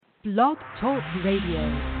Blog Talk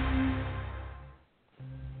Radio.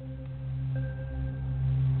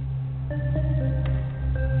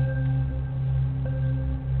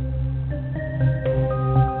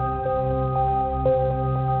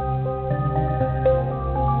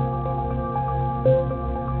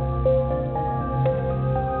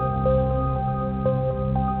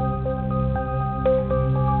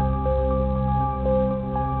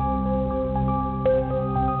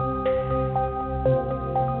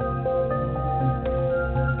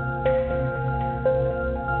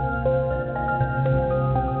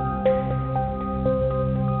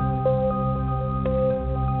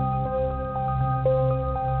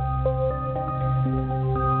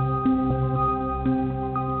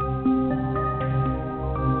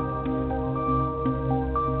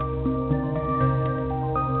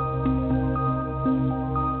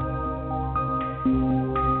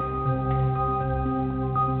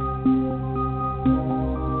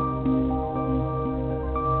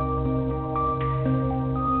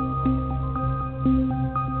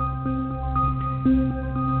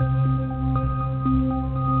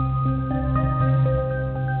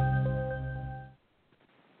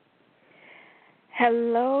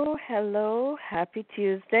 Hello, happy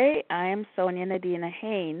Tuesday. I am Sonia Nadina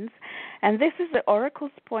Haynes, and this is the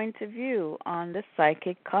Oracle's Point of View on the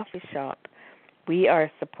Psychic Coffee Shop. We are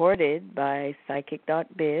supported by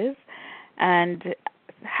Psychic.biz, and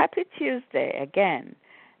happy Tuesday again.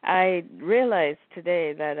 I realized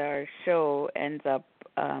today that our show ends up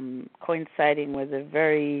coinciding with a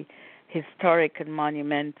very historic and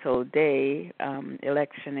monumental day,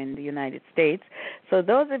 election in the United States. So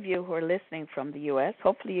those of you who are listening from the U.S.,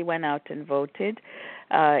 hopefully you went out and voted.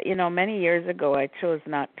 Many years ago I chose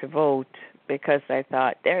not to vote because I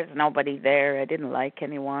thought there's nobody there. I didn't like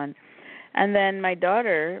anyone. And then my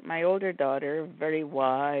older daughter, very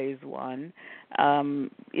wise one,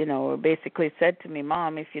 basically said to me,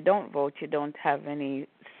 Mom, if you don't vote, you don't have any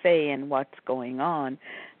say in what's going on.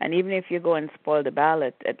 And even if you go and spoil the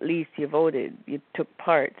ballot, at least you voted, you took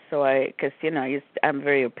part. So I'm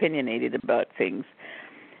very opinionated about things.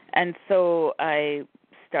 And so I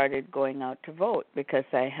started going out to vote because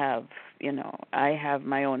I have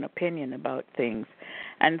my own opinion about things.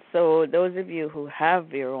 And so those of you who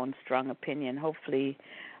have your own strong opinion, hopefully,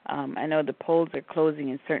 I know the polls are closing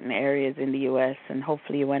in certain areas in the U.S., and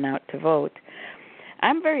hopefully you went out to vote.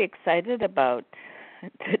 I'm very excited about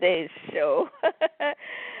today's show.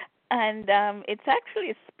 And it's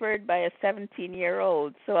actually spurred by a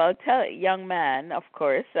 17-year-old. So I'll tell a young man, of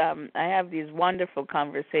course. I have these wonderful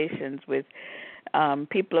conversations with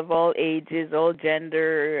people of all ages, all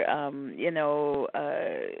gender.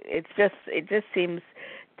 It just seems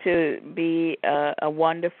to be a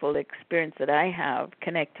wonderful experience that I have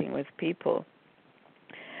connecting with people.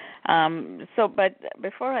 But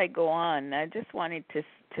before I go on, I just wanted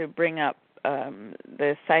to bring up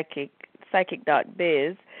the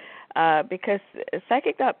psychic.biz, because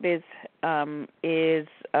psychic.biz is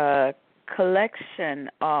a collection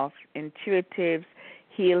of intuitives,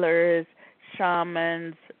 healers,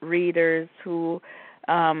 shamans, readers who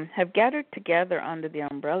have gathered together under the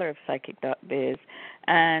umbrella of psychic.biz.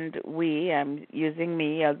 And I'm using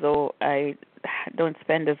me, although I don't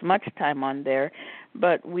spend as much time on there,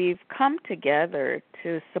 but we've come together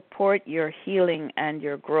to support your healing and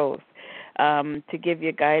your growth, to give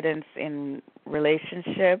you guidance in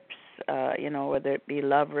relationships, whether it be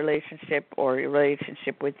love relationship or a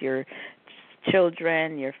relationship with your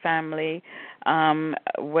children, your family,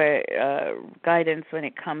 guidance when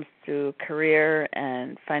it comes to career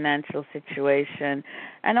and financial situation,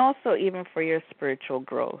 and also even for your spiritual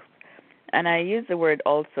growth. And I use the word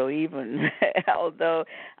also even, although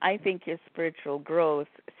I think your spiritual growth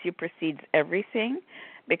supersedes everything,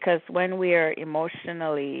 because when we are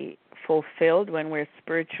emotionally fulfilled, when we're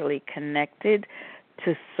spiritually connected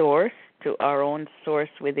to source, to our own source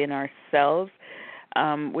within ourselves,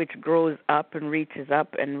 which grows up and reaches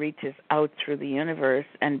out through the universe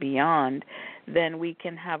and beyond, then we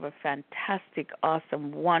can have a fantastic,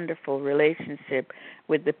 awesome, wonderful relationship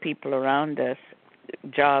with the people around us,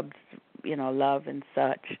 jobs, love and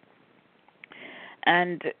such.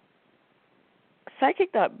 And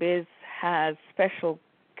Psychic.biz has special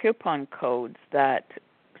coupon codes that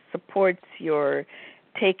supports your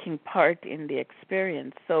taking part in the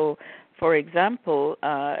experience. So, for example,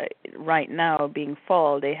 right now being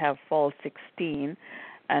fall, they have fall 16,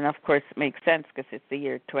 and of course it makes sense because it's the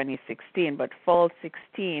year 2016, but fall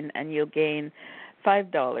 16, and you'll gain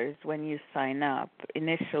 $5 when you sign up,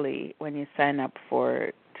 initially when you sign up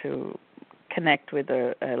to connect with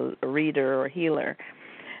a reader or healer.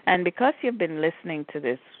 And because you've been listening to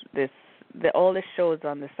this all the shows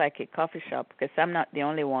on the Psychic Coffee Shop, because I'm not the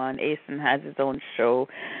only one. Asen has his own show,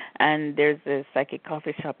 and there's the Psychic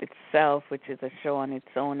Coffee Shop itself, which is a show on its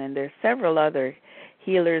own, and there's several other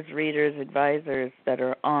healers, readers, advisors that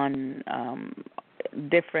are on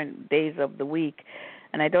different days of the week.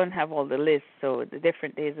 And I don't have all the lists, so the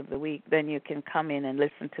different days of the week, then you can come in and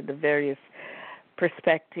listen to the various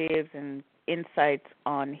perspectives and insights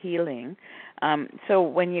on healing. So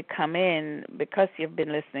when you come in, because you've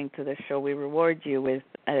been listening to the show, we reward you with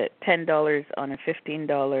 $10 on a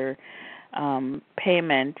 $15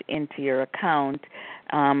 payment into your account,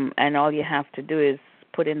 and all you have to do is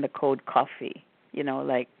put in the code COFFEE,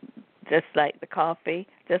 just like the coffee,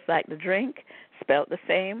 just like the drink, spelled the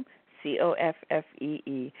same,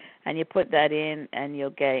 COFFEE, and you put that in, and you'll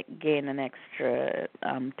gain an extra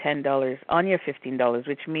 $10 on your $15,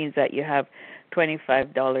 which means that you have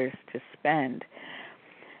 $25 to spend.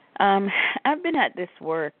 I've been at this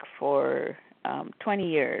work for 20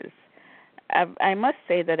 years. I must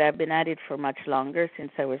say that I've been at it for much longer,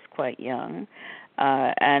 since I was quite young,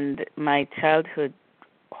 and my childhood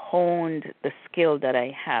honed the skill that I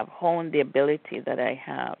have, honed the ability that I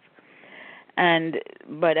have.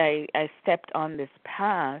 But I stepped on this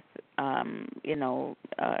path, a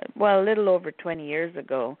little over 20 years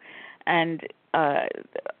ago, and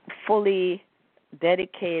fully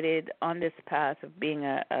dedicated on this path of being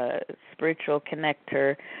a spiritual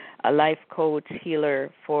connector, a life coach,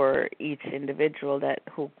 healer for each individual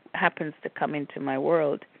who happens to come into my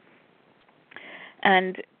world.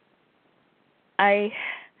 And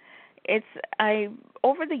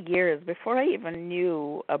over the years, before I even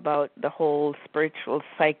knew about the whole spiritual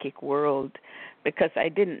psychic world, because I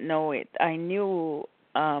didn't know it, I knew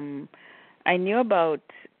about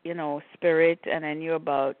spirit, and I knew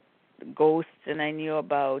about ghosts, and I knew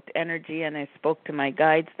about energy, and I spoke to my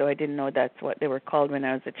guides, though I didn't know that's what they were called when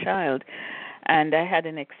I was a child. And I had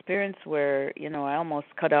an experience where I almost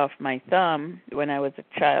cut off my thumb when I was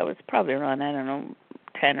a child. It was probably around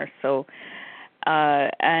 10 or so.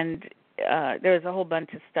 And there was a whole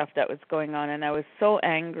bunch of stuff that was going on, and I was so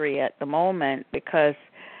angry at the moment because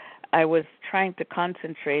I was trying to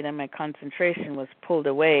concentrate, and my concentration was pulled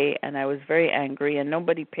away, and I was very angry, and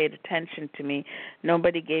nobody paid attention to me.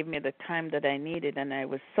 Nobody gave me the time that I needed, and I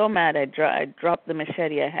was so mad I dropped the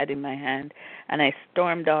machete I had in my hand, and I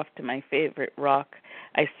stormed off to my favorite rock.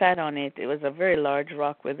 I sat on it. It was a very large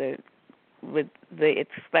rock it's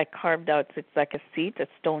like carved out. So it's like a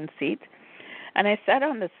stone seat. And I sat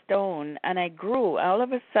on the stone, and I grew. All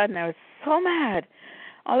of a sudden, I was so mad.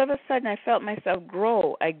 All of a sudden, I felt myself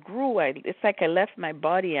grow. I grew. It's like I left my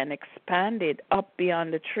body and expanded up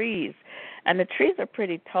beyond the trees. And the trees are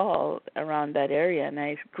pretty tall around that area, and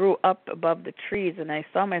I grew up above the trees, and I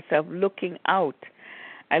saw myself looking out.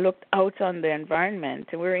 I looked out on the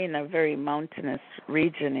environment, and we're in a very mountainous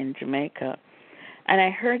region in Jamaica. And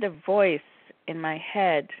I heard a voice in my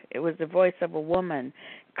head. It was the voice of a woman,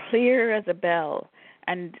 clear as a bell.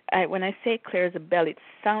 And when I say clear as a bell, it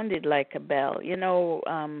sounded like a bell.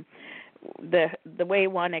 The way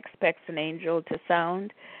one expects an angel to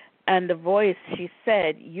sound. And the voice, she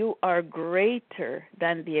said, "You are greater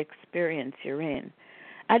than the experience you're in."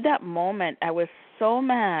 At that moment, I was so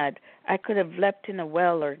mad. I could have leapt in a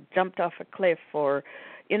well or jumped off a cliff, or,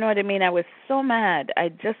 you know what I mean? I was so mad. I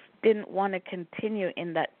just didn't want to continue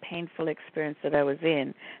in that painful experience that I was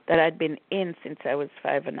in, that I'd been in since I was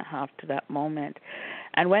 5.5 to that moment.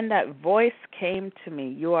 And when that voice came to me,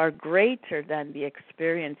 "You are greater than the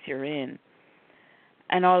experience you're in,"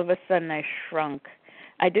 and all of a sudden I shrunk.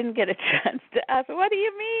 I didn't get a chance to ask, "What do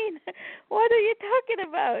you mean? What are you talking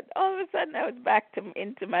about?" All of a sudden I was back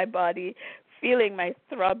into my body, feeling my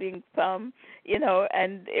throbbing thumb,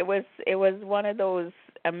 and it was one of those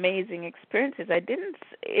amazing experiences.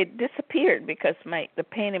 It disappeared because the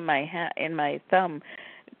pain in my thumb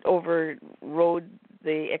overrode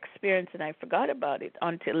the experience, and I forgot about it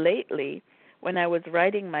until lately when I was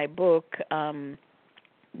writing my book,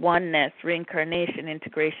 Oneness, Reincarnation,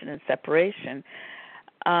 Integration, and Separation.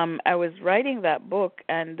 I was writing that book,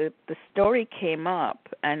 and the story came up,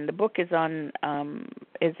 and the book is on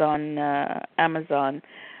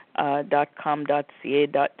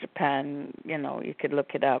Amazon.com.ca.Japan. You could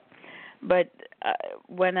look it up. But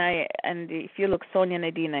if you look Sonia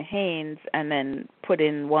Nadina Haynes and then put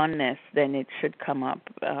in Oneness, then it should come up.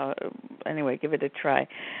 Anyway, give it a try.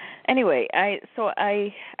 Anyway,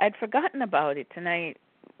 I'd forgotten about it, and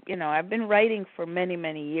I've been writing for many,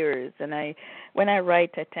 many years, and when I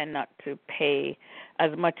write, I tend not to pay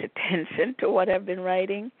as much attention to what I've been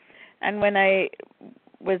writing. And when I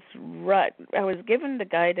was given the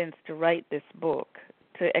guidance to write this book,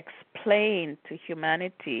 to explain to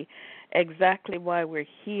humanity exactly why we're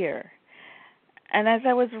here. And as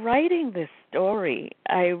I was writing this story,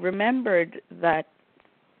 I remembered that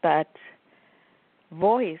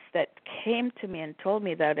voice that came to me and told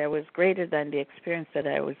me that I was greater than the experience that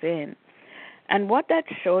I was in. And what that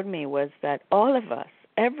showed me was that all of us,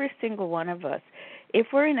 every single one of us, if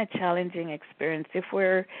we're in a challenging experience, if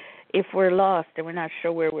we're lost and we're not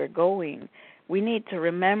sure where we're going, we need to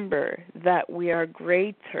remember that we are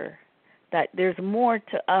greater, that there's more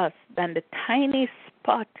to us than the tiny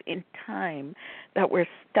spot in time that we're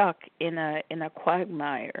stuck in a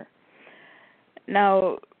quagmire.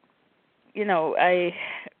 Now,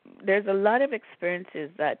 there's a lot of experiences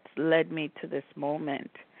that led me to this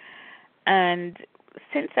moment. And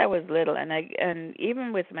since I was little, and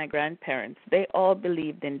even with my grandparents, they all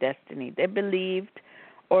believed in destiny. They believed,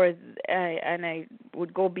 and I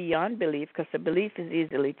would go beyond belief, because a belief is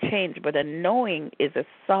easily changed, but a knowing is a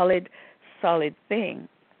solid thing.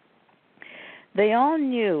 They all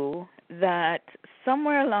knew that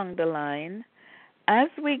somewhere along the line, as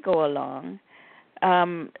we go along,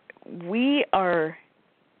 we are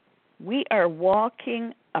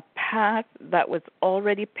walking a path that was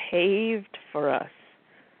already paved for us.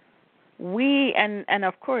 And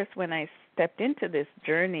of course, when I stepped into this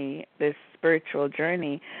journey, this spiritual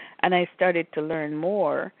journey, and I started to learn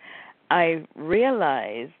more, I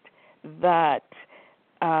realized that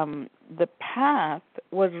the path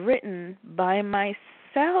was written by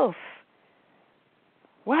myself.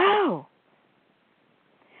 Wow.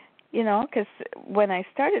 Because when I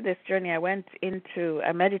started this journey, I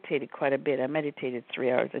meditated quite a bit. I meditated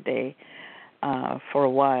 3 hours a day for a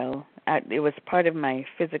while. It was part of my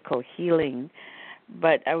physical healing,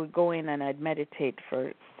 but I would go in and I'd meditate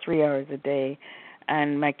for 3 hours a day,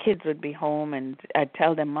 and my kids would be home, and I'd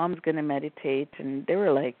tell them, Mom's going to meditate, and they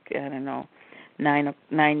were like, I don't know, 9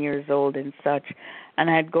 years old and such, and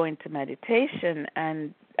I'd go into meditation,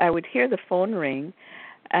 and I would hear the phone ring,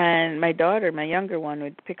 and my daughter, my younger one,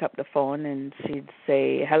 would pick up the phone, and she'd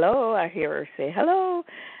say, hello. I hear her say, hello,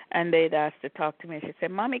 and they'd ask to talk to me. She'd say,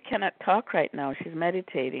 Mommy cannot talk right now. She's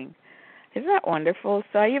meditating. Isn't that wonderful?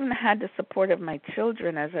 So I even had the support of my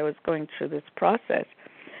children as I was going through this process.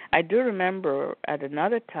 I do remember at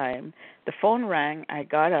another time, the phone rang. I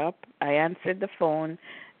got up. I answered the phone.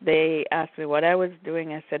 They asked me what I was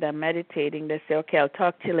doing. I said, I'm meditating. They said, okay, I'll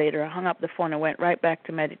talk to you later. I hung up the phone and went right back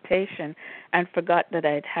to meditation and forgot that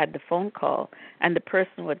I had the phone call. And the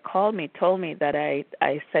person who had called me told me that I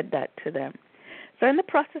said that to them. So in the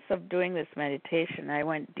process of doing this meditation, I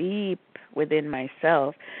went deep within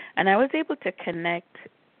myself, and I was able to connect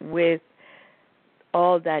with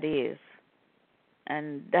all that is.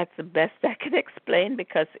 And that's the best I can explain,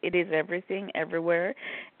 because it is everything, everywhere.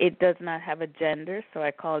 It does not have a gender, so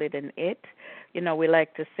I call it an it. We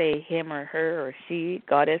like to say him or her or she,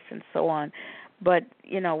 goddess, and so on. But,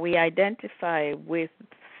 we identify with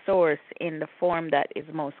Source in the form that is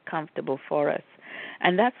most comfortable for us.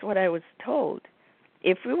 And that's what I was told.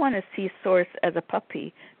 If we want to see Source as a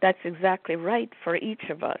puppy, that's exactly right for each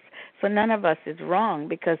of us. So none of us is wrong,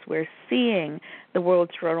 because we're seeing the world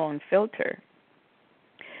through our own filter.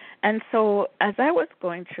 And so as I was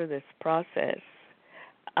going through this process,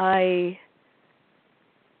 I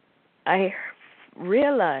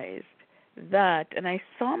realized that, and I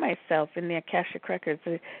saw myself in the Akashic Records.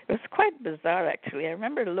 It was quite bizarre, actually. I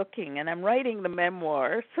remember looking, and I'm writing the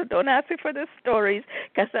memoir, so don't ask me for the stories,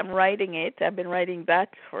 because I'm writing it. I've been writing that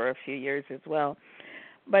for a few years as well.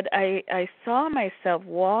 But I saw myself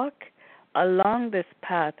walk along this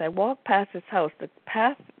path. I walked past this house. The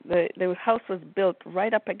house was built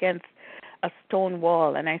right up against a stone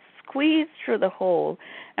wall, and I squeezed through the hole.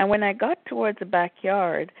 And when I got towards the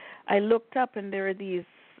backyard, I looked up, and there were these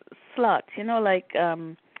slots, like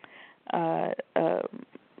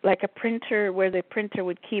a printer, where the printer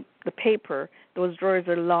would keep the paper. Those drawers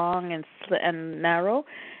are long and narrow.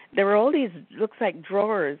 There were all these, looks like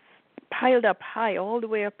drawers, piled up high all the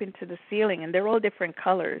way up into the ceiling, and they're all different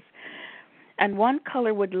colors. And one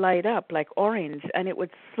color would light up like orange, and it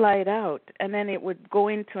would slide out, and then it would go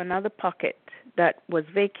into another pocket that was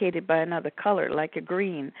vacated by another color, like a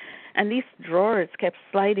green. And these drawers kept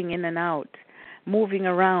sliding in and out, moving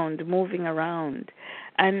around.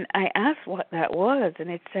 And I asked what that was,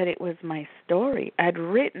 and it said it was my story. I'd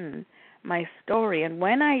written my story, and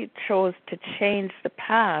when I chose to change the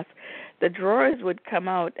path, the drawers would come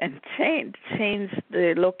out and change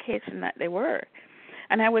the location that they were.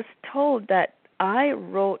 And I was told that I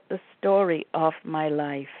wrote the story of my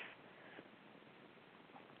life.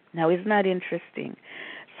 Now, isn't that interesting?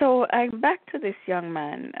 So I'm back to this young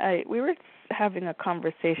man. We were having a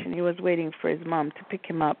conversation. He was waiting for his mom to pick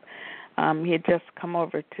him up. He had just come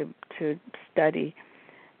over to study,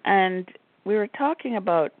 and we were talking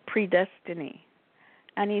about predestiny.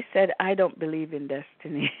 And he said, "I don't believe in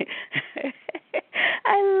destiny."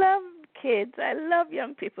 I love kids. I love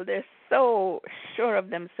young people. They're so sure of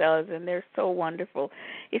themselves and they're so wonderful.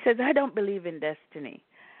 He says, "I don't believe in destiny."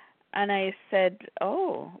 And I said,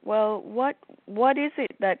 "Oh, well, what is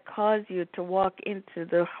it that caused you to walk into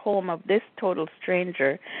the home of this total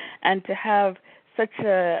stranger and to have such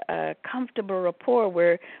a comfortable rapport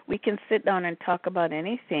where we can sit down and talk about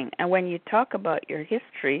anything? And when you talk about your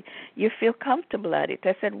history, you feel comfortable at it."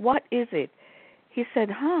 I said, "What is it?" He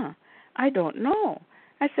said, "I don't know."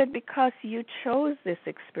 I said, "Because you chose this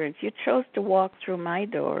experience. You chose to walk through my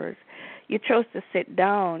doors. You chose to sit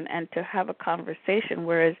down and to have a conversation,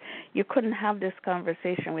 whereas you couldn't have this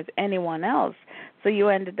conversation with anyone else. So you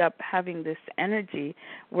ended up having this energy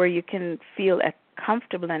where you can feel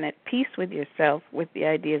comfortable and at peace with yourself with the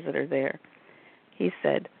ideas that are there." He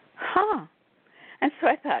said, And so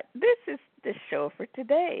I thought, this is the show for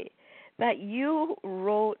today, that you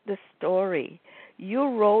wrote the story. You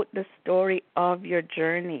wrote the story of your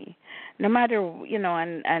journey. No matter,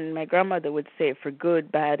 and my grandmother would say for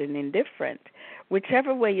good, bad, and indifferent.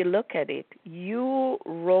 Whichever way you look at it, you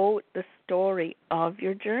wrote the story of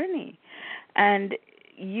your journey. And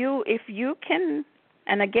if you can,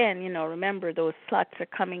 and again, remember those slots are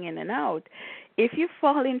coming in and out. If you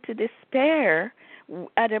fall into despair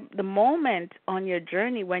at the moment on your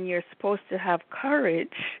journey when you're supposed to have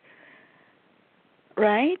courage,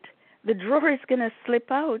 right? The drawer is going to slip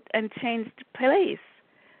out and change place.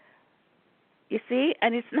 You see?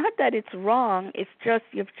 And it's not that it's wrong. It's just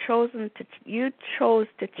you chose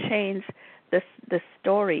to change the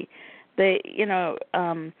story. There are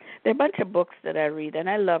a bunch of books that I read, and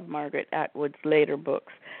I love Margaret Atwood's later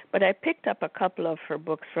books. But I picked up a couple of her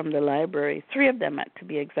books from the library, 3 of them to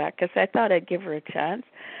be exact, because I thought I'd give her a chance.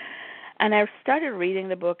 And I started reading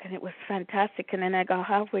the book, and it was fantastic. And then I got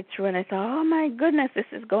halfway through, and I thought, oh, my goodness, this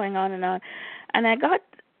is going on and on. And I got,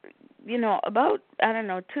 about,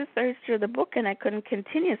 2/3 through the book, and I couldn't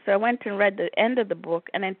continue. So I went and read the end of the book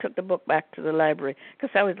and then took the book back to the library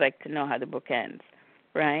because I always like to know how the book ends,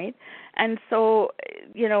 right? And so,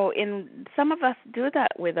 in some of us do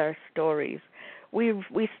that with our stories.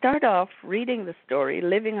 We start off reading the story,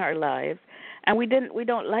 living our lives, and we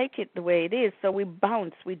don't like it the way it is, so we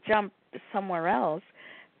jump somewhere else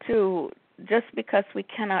just because we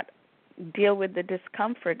cannot deal with the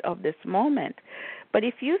discomfort of this moment. But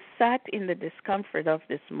if you sat in the discomfort of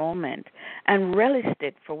this moment and relished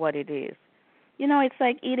it for what it is, it's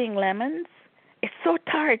like eating lemons. It's so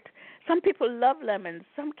tart. Some people love lemons.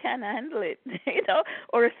 Some can't handle it,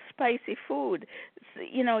 or a spicy food.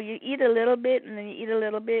 You eat a little bit and then you eat a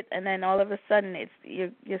little bit, and then all of a sudden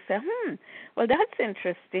you say, well, that's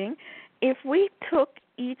interesting. If we took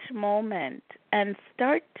each moment and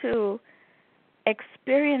start to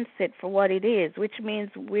experience it for what it is, which means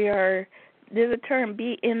there's a term,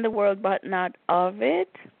 be in the world but not of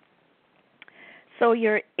it. So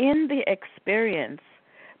you're in the experience,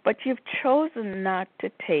 but you've chosen not to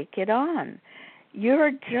take it on.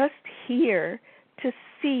 You're just here to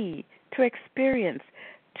see, to experience,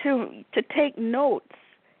 to take notes,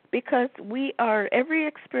 because every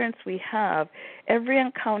experience we have, every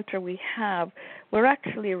encounter we have, we're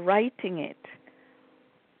actually writing it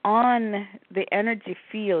on the energy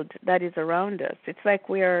field that is around us. It's like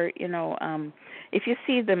we're, if you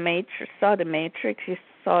saw the Matrix, you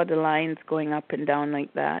saw the lines going up and down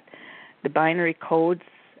like that, the binary codes,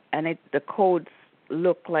 and the codes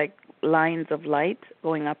look like lines of light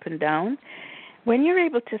going up and down. When you're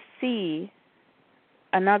able to see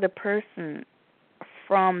another person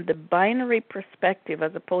from the binary perspective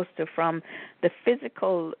as opposed to from the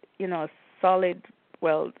physical, solid,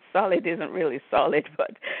 well, solid isn't really solid,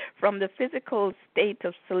 but from the physical state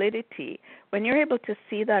of solidity, when you're able to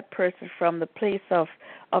see that person from the place of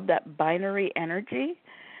that binary energy,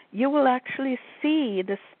 you will actually see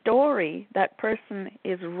the story that person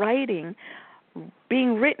is writing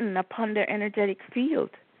being written upon their energetic field.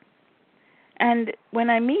 And when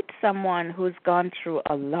I meet someone who's gone through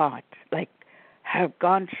a lot, like have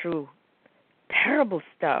gone through terrible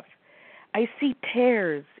stuff, I see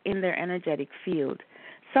tears in their energetic field.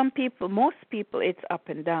 Most people, it's up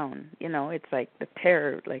and down. It's like the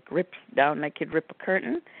tear, like rips down, like you'd rip a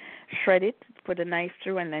curtain, shred it, put a knife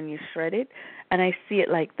through, and then you shred it. And I see it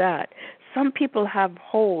like that. Some people have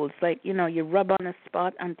holes, like, you rub on a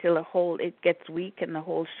spot until it gets weak and the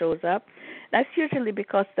hole shows up. That's usually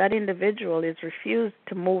because that individual is refused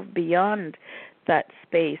to move beyond that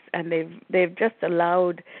space, and they've just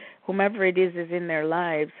allowed whomever it is in their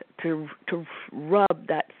lives to rub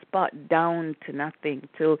that spot down to nothing,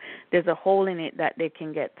 till there's a hole in it that they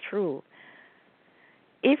can get through.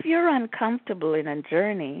 If you're uncomfortable in a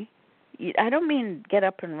journey, I don't mean get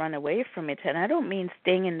up and run away from it, and I don't mean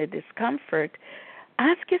staying in the discomfort.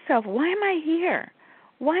 Ask yourself, why am I here?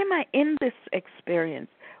 Why am I in this experience?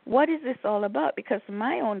 What is this all about? Because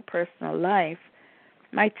my own personal life,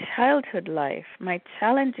 my childhood life, my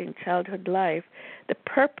challenging childhood life, the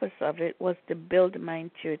purpose of it was to build my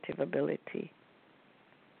intuitive ability.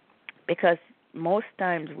 Because most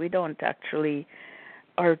times we don't actually,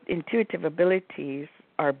 our intuitive abilities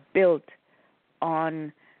are built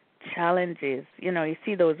on challenges. You know, you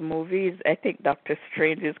see those movies. I think Doctor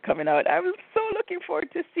Strange is coming out. I was so looking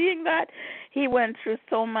forward to seeing that. He went through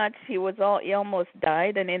so much. He almost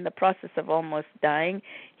died, and in the process of almost dying,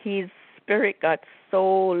 his spirit got so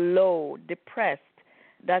low, depressed.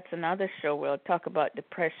 That's another show where I'll talk about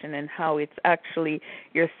depression and how it's actually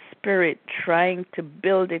your spirit trying to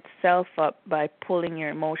build itself up by pulling your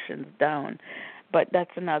emotions down. But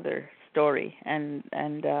that's another story, and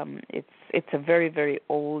it's a very, very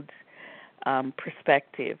old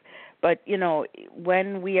perspective. But you know,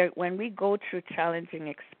 when we go through challenging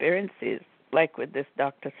experiences, like with this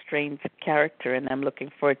Doctor Strange character, and I'm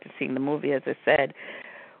looking forward to seeing the movie, as I said,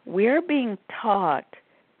 we're being taught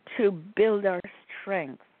to build our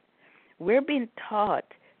strength. We're being taught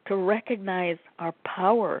to recognize our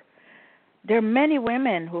power. There are many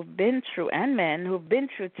women who've been through, and men who've been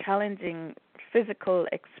through challenging physical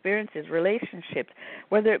experiences, relationships,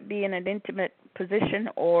 whether it be in an intimate position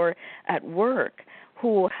or at work,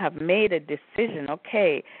 who have made a decision,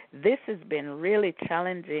 okay, this has been really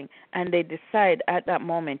challenging, and they decide at that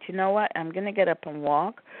moment, you know what, I'm going to get up and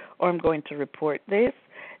walk, or I'm going to report this.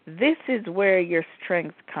 This is where your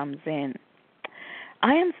strength comes in.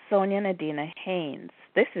 I am Sonia Nadina Haynes.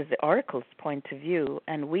 This is the Oracle's Point of View,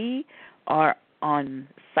 and we are on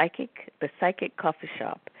the Psychic Coffee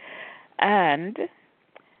Shop. And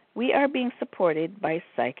we are being supported by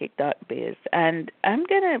Psychic.biz. And I'm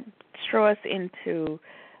going to throw us into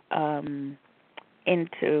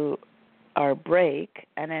our break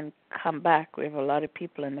and then come back. We have a lot of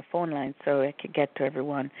people in the phone line, so I can get to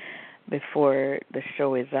everyone before the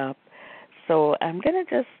show is up. So I'm going to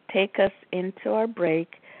just take us into our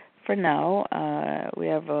break for now. We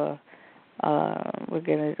have a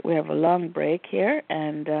long break here,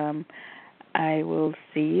 and I will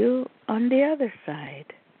see you on the other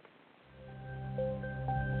side.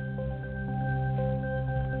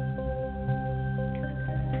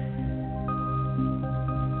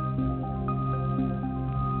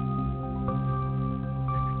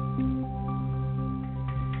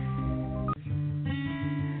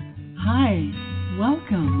 Hi,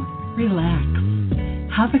 welcome, relax,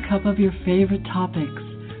 have a cup of your favorite topics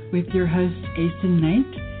with your hosts Asen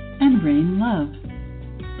Knight and Rain Love.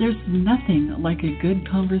 There's nothing like a good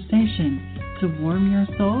conversation to warm your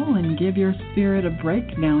soul and give your spirit a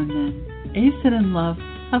break now and then. Asen and Love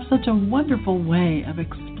have such a wonderful way of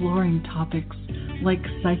exploring topics like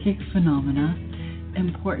psychic phenomena,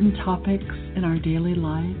 important topics in our daily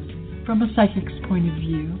lives from a psychic's point of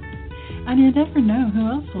view, and you never know who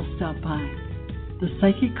else will stop by. The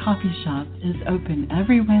Psychic Coffee Shop is open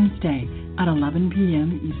every Wednesday at 11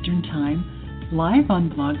 p.m. Eastern Time, live on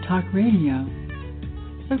Blog Talk Radio.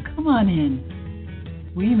 So come on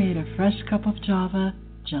in. We made a fresh cup of Java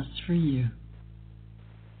just for you.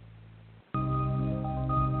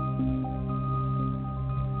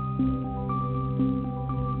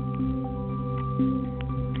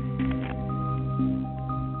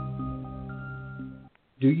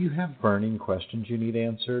 Do you have burning questions you need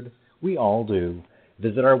answered? We all do.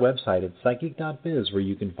 Visit our website at psychic.biz, where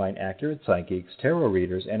you can find accurate psychics, tarot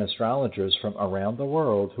readers, and astrologers from around the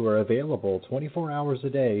world who are available 24 hours a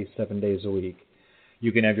day, 7 days a week.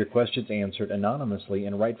 You can have your questions answered anonymously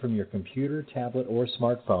and right from your computer, tablet, or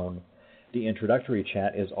smartphone. The introductory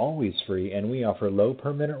chat is always free, and we offer low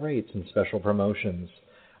per-minute rates and special promotions.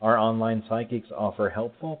 Our online psychics offer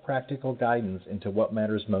helpful, practical guidance into what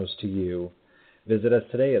matters most to you. Visit us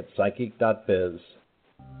today at psychic.biz.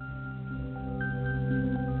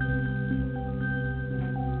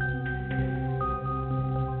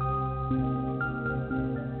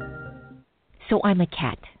 So I'm a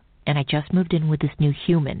cat, and I just moved in with this new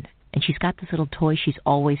human, and she's got this little toy she's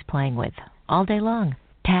always playing with, all day long.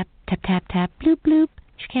 Tap, tap, tap, tap, bloop, bloop.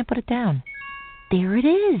 She can't put it down. There it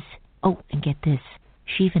is. Oh, and get this.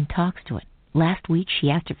 She even talks to it. Last week she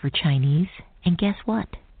asked it for Chinese, and guess what?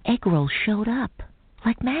 Egg rolls showed up.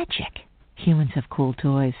 Like magic. Humans have cool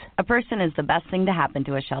toys. A person is the best thing to happen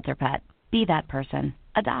to a shelter pet. Be that person.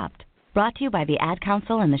 Adopt. Brought to you by the Ad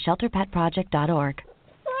Council and the ShelterPetProject.org.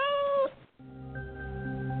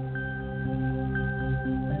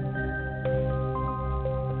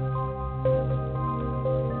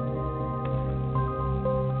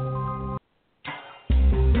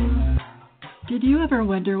 Did you ever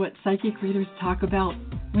wonder what psychic readers talk about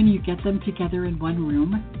when you get them together in one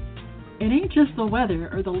room? It ain't just the weather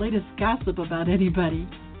or the latest gossip about anybody.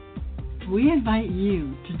 We invite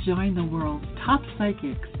you to join the world's top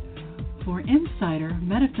psychics for insider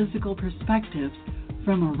metaphysical perspectives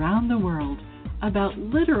from around the world about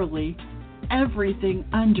literally everything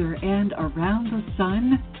under and around the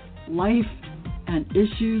sun, life, and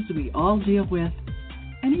issues we all deal with,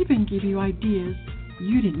 and even give you ideas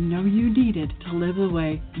you didn't know you needed to live the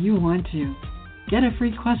way you want to. Get a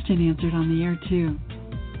free question answered on the air, too.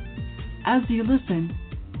 As you listen,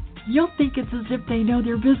 you'll think it's as if they know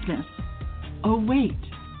their business. Oh, wait,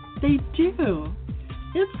 they do.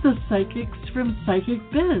 It's the Psychics from Psychic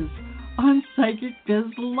Biz on Psychic Biz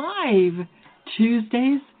Live,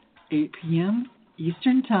 Tuesdays, 8 p.m.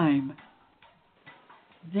 Eastern Time.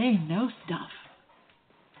 They know stuff.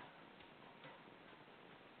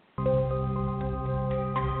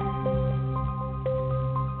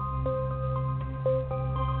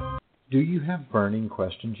 Do you have burning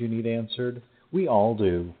questions you need answered? We all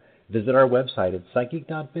do. Visit our website at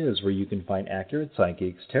psychic.biz where you can find accurate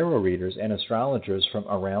psychics, tarot readers, and astrologers from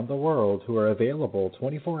around the world who are available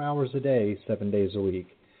 24 hours a day, 7 days a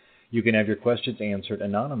week. You can have your questions answered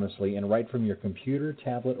anonymously and right from your computer,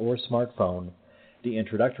 tablet, or smartphone. The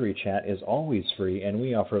introductory chat is always free, and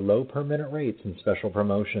we offer low per-minute rates and special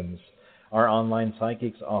promotions. Our online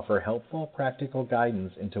psychics offer helpful, practical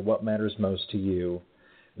guidance into what matters most to you.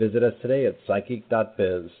 Visit us today at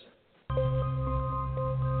psychic.biz.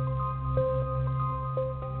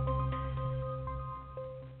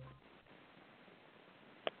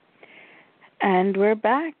 And we're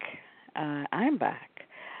back. I'm back.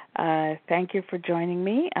 Thank you for joining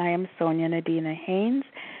me. I am Sonia Nadina Haynes.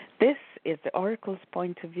 This is the Oracle's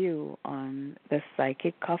point of view on the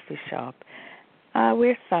Psychic Coffee Shop.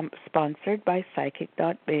 We're sponsored by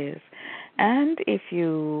Psychic.biz. And if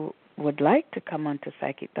you would like to come onto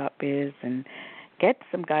Psychic.biz and get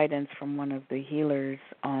some guidance from one of the healers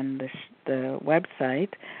on the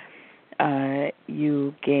website,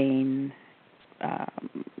 you gain,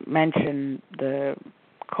 mention the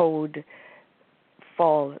code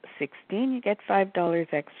FALL16, you get $5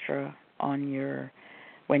 extra on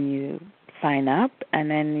when you sign up. And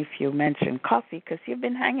then if you mention coffee, because you've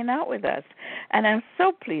been hanging out with us, and I'm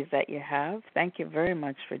so pleased that you have. Thank you very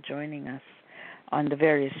much for joining us on the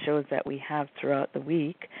various shows that we have throughout the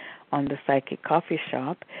week on the Psychic Coffee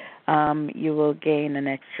Shop. You will gain an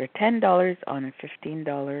extra $10 on a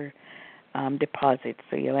 $15 deposit,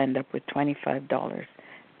 so you'll end up with $25,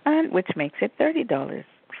 and which makes it $30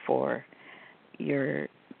 for your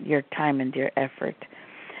time and your effort.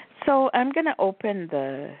 So I'm going to open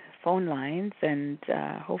the phone lines, and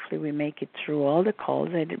hopefully we make it through all the calls.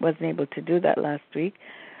 I wasn't able to do that last week.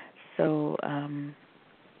 So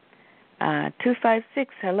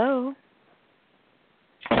 256, hello.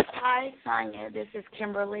 Hi, Sonia. This is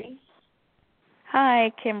Kimberly.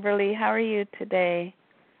 Hi, Kimberly. How are you today?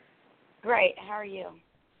 Great. How are you?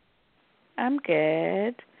 I'm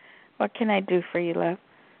good. What can I do for you, love?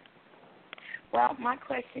 Well, my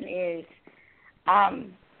question is, I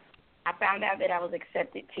found out that I was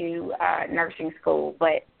accepted to nursing school,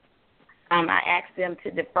 but I asked them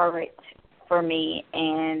to defer it for me,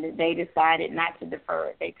 and they decided not to defer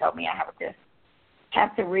it. They told me I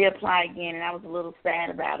have to reapply again, and I was a little sad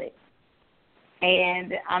about it.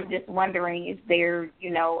 And I'm just wondering, is there,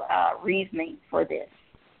 reasoning for this?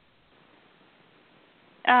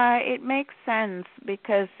 It makes sense,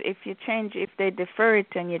 because if they defer it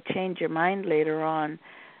and you change your mind later on,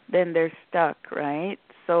 then they're stuck, right?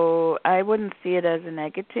 So I wouldn't see it as a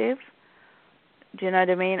negative. Do you know what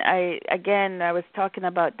I mean? I was talking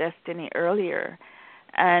about destiny earlier,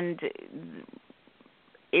 and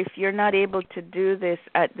if you're not able to do this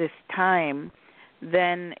at this time,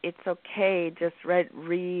 then it's okay. Just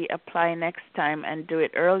reapply next time and do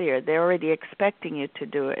it earlier. They're already expecting you to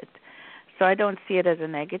do it. So I don't see it as a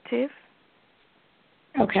negative.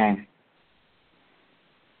 Okay.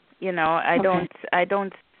 I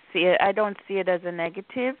don't see it as a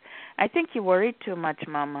negative. I think you worry too much,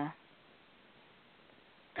 Mama.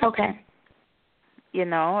 Okay. You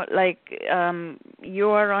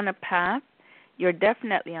are on a path. You're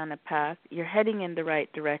definitely on a path. You're heading in the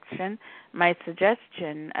right direction. My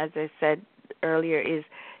suggestion, as I said earlier, is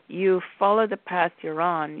you follow the path you're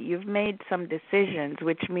on. You've made some decisions,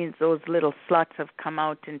 which means those little slots have come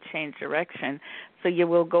out and changed direction. So you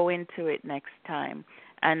will go into it next time.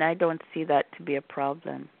 And I don't see that to be a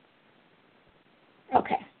problem.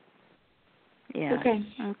 Okay. Yeah. Okay.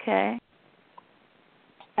 Okay.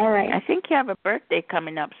 All right. I think you have a birthday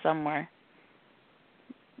coming up somewhere.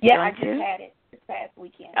 Yeah, Don't I just you? had it this past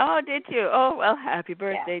weekend. Oh, did you? Oh, well, happy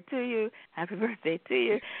birthday to you. Happy birthday to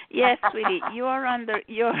you. Yes, sweetie, you're on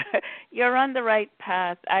the right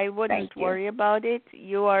path. I wouldn't worry about it.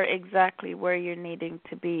 You are exactly where you're needing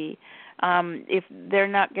to be. If they're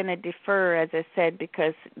not going to defer, as I said,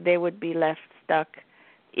 because they would be left stuck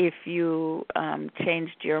if you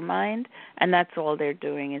changed your mind, and that's all they're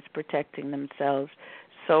doing is protecting themselves.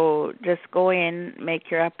 So just go in,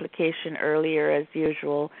 make your application earlier as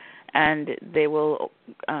usual, and they will,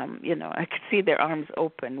 I could see their arms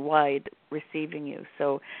open wide receiving you.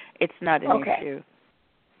 So it's not an issue.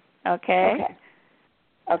 Okay?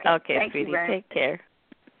 Okay, Thank sweetie. You Take care.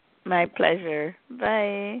 My pleasure.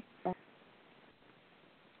 Bye.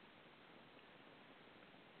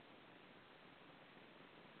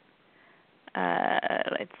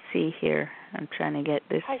 Let's see here. I'm trying to get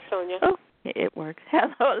this. Hi, Sonia. Oh, it works.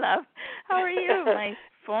 Hello, love. How are you? My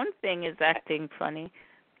phone thing is acting funny.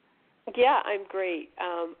 Yeah, I'm great.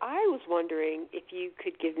 I was wondering if you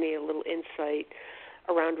could give me a little insight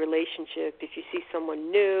around relationship, if you see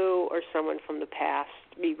someone new or someone from the past,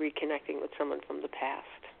 me reconnecting with someone from the past.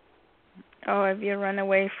 Oh, have you run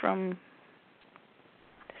away from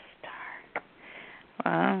the star?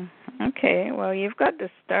 Wow. Okay, well, you've got the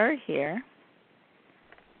star here.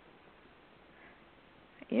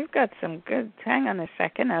 You've got some good. Hang on a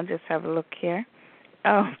second. I'll just have a look here.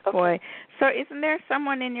 Oh, okay. Boy. So isn't there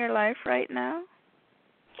someone in your life right now?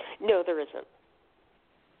 No, there isn't.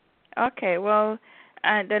 Okay, well,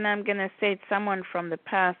 then I'm going to say it's someone from the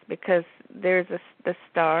past because there's the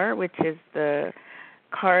star, which is the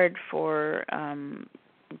card for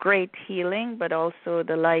great healing, but also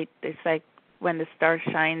the light. It's like when the star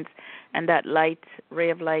shines and that ray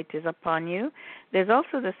of light is upon you. There's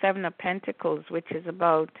also the Seven of Pentacles, which is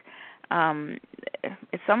about,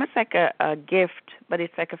 it's almost like a gift, but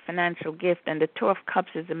it's like a financial gift, and the Two of Cups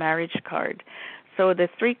is a marriage card. So the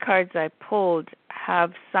three cards I pulled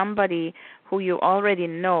have somebody who you already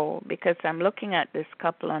know, because I'm looking at this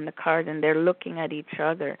couple on the card and they're looking at each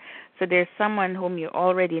other. So there's someone whom you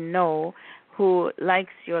already know who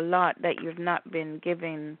likes you a lot that you've not been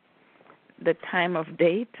giving the time of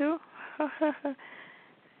day to.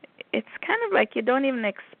 It's kind of like you don't even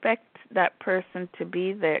expect that person to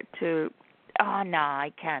be there oh, no,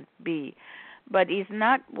 I can't be. But he's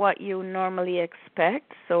not what you normally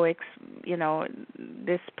expect. So,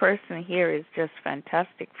 this person here is just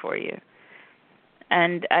fantastic for you.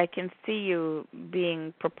 And I can see you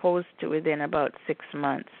being proposed to within about 6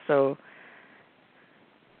 months. So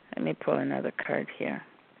let me pull another card here.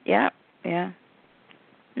 Yeah.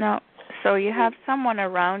 No. So you have someone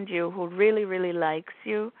around you who really, really likes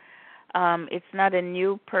you. It's not a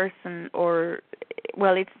new person,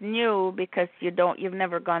 it's new because you've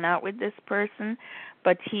never gone out with this person,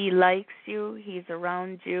 but he likes you, he's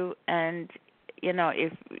around you, and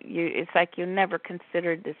it's like you never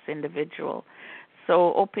considered this individual.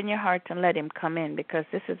 So open your heart and let him come in, because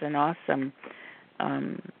this is an awesome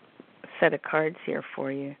set of cards here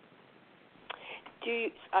for you.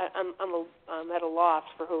 I'm at a loss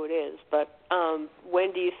for who it is, but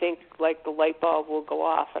when do you think the light bulb will go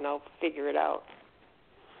off and I'll figure it out?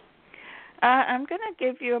 I'm going to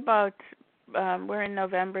give you about, we're in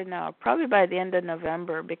November now, probably by the end of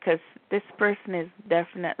November, because this person is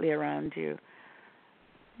definitely around you.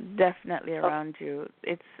 Definitely around you.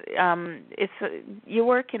 It's you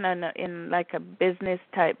work in like a business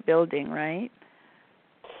type building, right?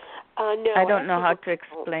 No. I don't know how to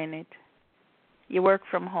explain it. You work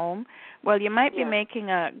from home? Well, you might be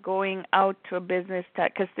going out to a business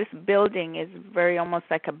type, because this building is very almost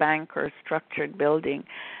like a bank or a structured building.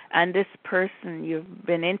 And this person, you've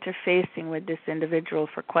been interfacing with this individual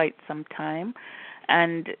for quite some time.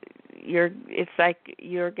 And it's like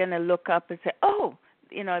you're going to look up and say, oh,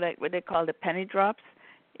 like what they call the penny drops.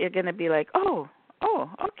 You're going to be like, oh,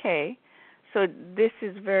 okay. So this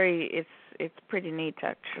is it's pretty neat,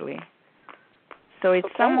 actually. So it's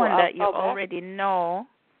someone that you already know.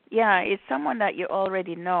 Yeah, it's someone that you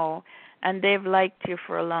already know, and they've liked you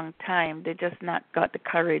for a long time. They just not got the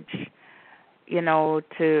courage,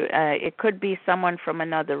 it could be someone from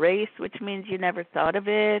another race, which means you never thought of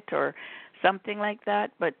it, or something like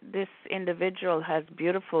that. But this individual has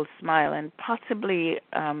beautiful smile and possibly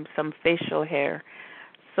some facial hair.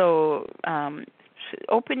 So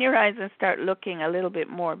open your eyes and start looking a little bit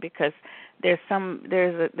more, because this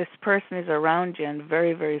person is around you and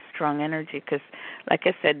very, very strong energy, because like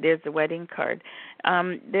I said, there's the wedding card.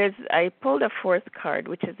 I pulled a fourth card,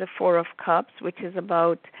 which is the Four of Cups, which is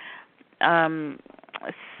about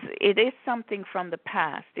it is something from the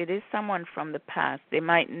past. It is someone from the past. They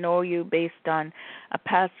might know you based on a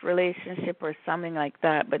past relationship or something like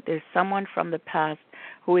that, but there's someone from the past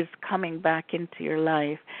who is coming back into your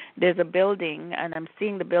life. There's a building, and I'm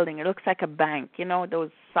seeing the building. It looks like a bank. You know, those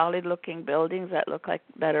solid-looking buildings that look like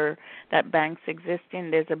that banks exist in.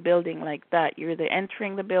 There's a building like that. You're either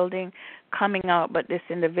entering the building, coming out, but this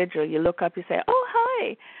individual, you look up, you say, "Oh,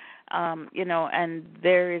 hi." You know, and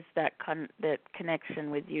there is that connection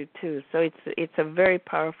with you too. So it's a very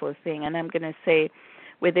powerful thing. And I'm going to say,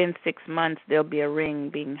 within 6 months there'll be a ring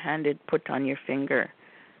being put on your finger.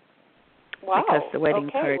 Wow. Because the wedding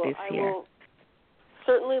card is here. I will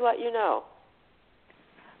certainly let you know.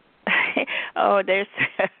 Oh, there's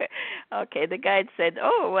okay. The guide said,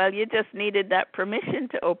 "Oh, well, you just needed that permission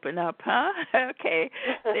to open up, huh?" Okay,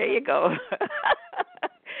 there you go.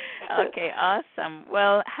 Okay, awesome.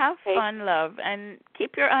 Well, have fun, love, and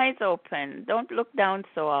keep your eyes open. Don't look down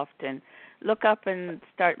so often. Look up and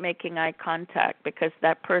start making eye contact, because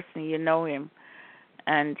that person, you know him,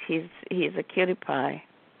 and he's a cutie pie.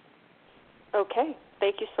 Okay,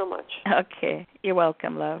 thank you so much. Okay, you're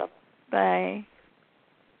welcome, love. Bye.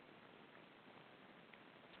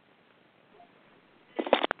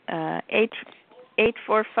 H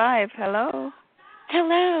 845. Hello.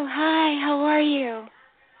 Hello. Hi. How are you?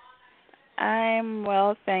 I'm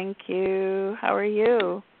well, thank you. How are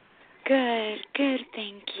you? Good.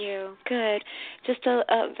 Thank you. Good. Just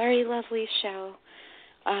a very lovely show.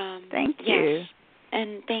 Thank yes. you.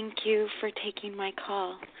 And thank you for taking my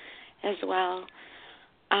call as well.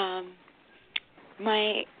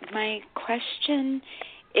 My question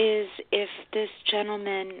is, if this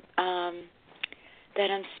gentleman that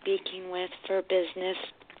I'm speaking with for business,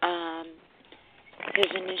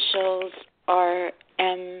 his initials are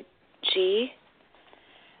MG.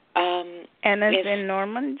 And as in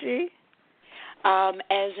Norman G? As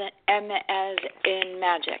M as in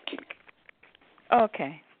magic.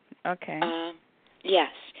 Okay.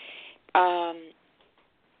 Yes.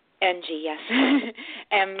 NG, yes.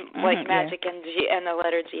 M like magic, and G, and the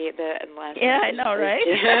letter G, and last. Yeah, I know, right?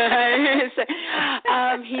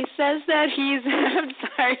 He says that he's. I'm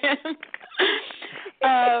sorry.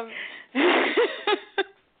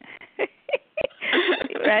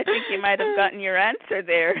 I think you might have gotten your answer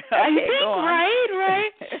there. Okay, I think, go on.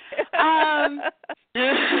 Right.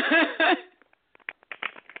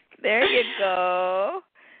 There you go.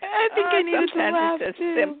 I think I needed to laugh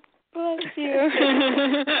too. Bless you.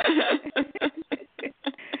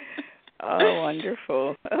 Oh,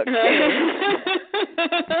 wonderful. Okay.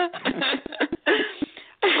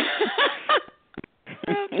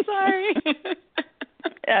 I'm sorry.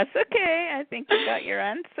 That's okay. I think you got your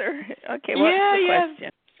answer. Okay, what's the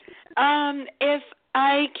question? If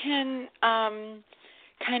I can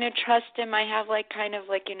kind of trust him, I have a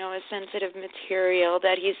sensitive material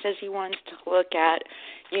that he says he wants to look at,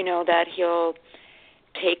 that he'll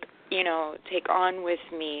take on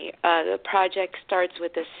with me. The project starts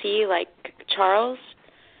with a C, like Charles.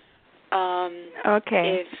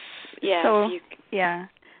 Okay.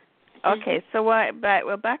 Okay, so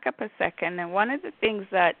we'll back up a second. And one of the things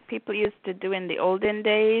that people used to do in the olden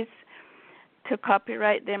days to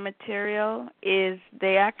copyright their material is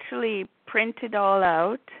they actually print it all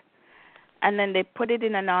out, and then they put it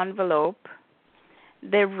in an envelope.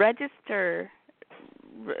 They register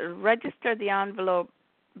the envelope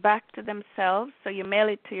back to themselves, so you mail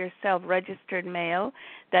it to yourself, registered mail,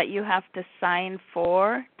 that you have to sign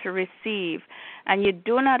for to receive. And you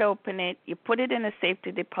do not open it. You put it in a safety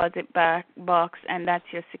deposit box, and that's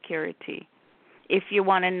your security, if you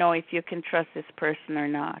want to know if you can trust this person or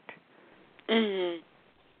not. Mm-hmm.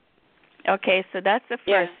 Okay, so that's the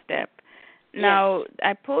first step. Now,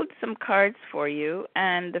 I pulled some cards for you,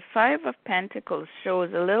 and the Five of Pentacles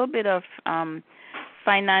shows a little bit of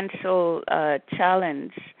financial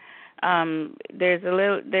challenge. There's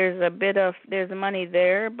money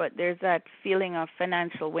there, but there's that feeling of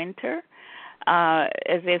financial winter,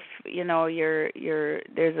 as if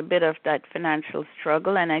there's a bit of that financial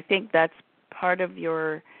struggle, and I think that's part of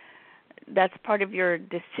your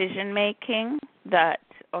decision making. That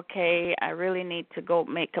okay, I really need to go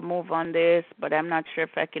make a move on this, but I'm not sure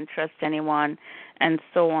if I can trust anyone, and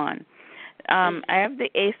so on. I have the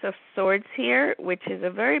Ace of Swords here, which is a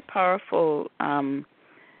very powerful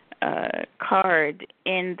card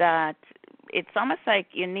in that it's almost like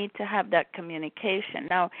you need to have that communication.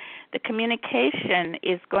 Now, the communication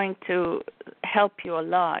is going to help you a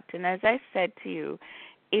lot. And as I said to you,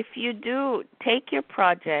 if you do take your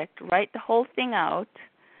project, write the whole thing out,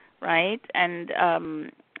 right? And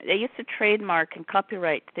they used to trademark and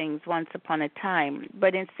copyright things once upon a time,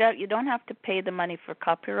 but instead you don't have to pay the money for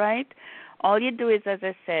copyright. All you do is, as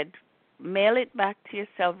I said, mail it back to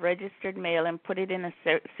yourself, registered mail, and put it in a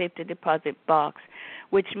safety deposit box,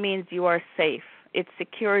 which means you are safe. It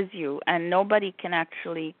secures you, and nobody can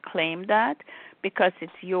actually claim that because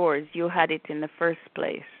it's yours. You had it in the first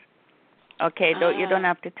place. Okay, you don't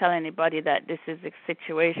have to tell anybody that this is a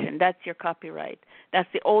situation. That's your copyright. That's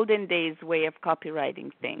the olden days way of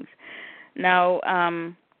copyrighting things. Now,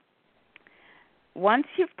 once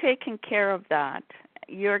you've taken care of that,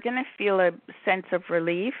 you're going to feel a sense of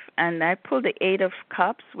relief. And I pulled the 8 of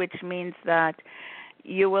Cups, which means that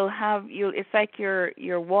you will have it's like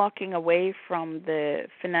you're walking away from the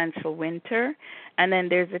financial winter. And then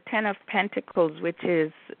there's a 10 of Pentacles, which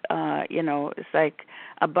is it's like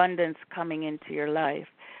abundance coming into your life.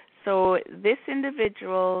 So this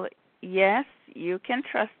individual, yes, you can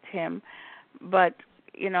trust him, but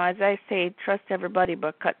as I say, trust everybody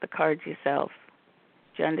but cut the cards yourself.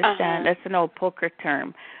 Do you understand? That's an old poker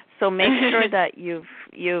term. So make sure that you've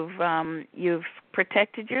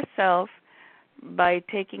protected yourself by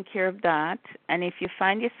taking care of that. And if you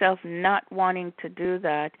find yourself not wanting to do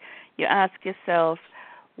that, you ask yourself,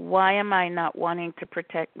 why am I not wanting to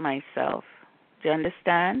protect myself? Do you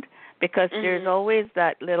understand? Because there's always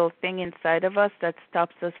that little thing inside of us that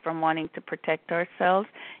stops us from wanting to protect ourselves.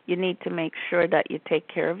 You need to make sure that you take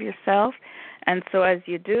care of yourself. And so as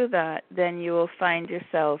you do that, then you will find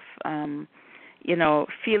yourself,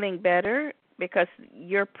 feeling better, because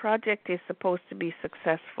your project is supposed to be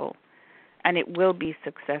successful, and it will be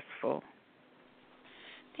successful.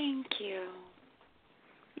 Thank you.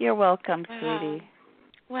 You're welcome, sweetie.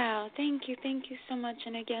 Wow, thank you so much.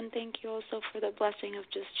 And again, thank you also for the blessing of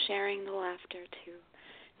just sharing the laughter, too.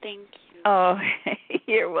 Thank you. Oh,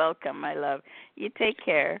 you're welcome, my love. You take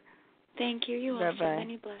care. Thank you. You also.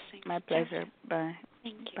 Many blessings. My pleasure. Bye.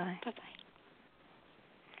 Thank you. Bye. Bye-bye.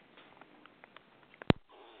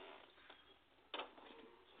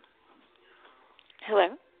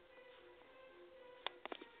 Hello?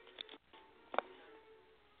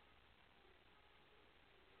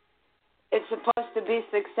 It's supposed to be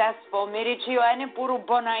successful. Mirici, eu ne puru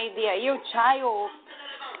bona idea. Eu chaiu.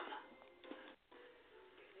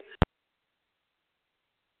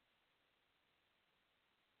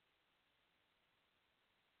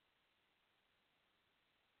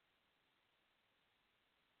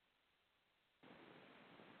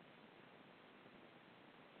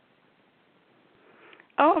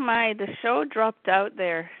 Oh, my, the show dropped out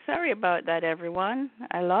there. Sorry about that, everyone.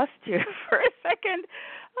 I lost you for a second.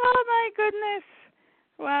 Oh, my goodness.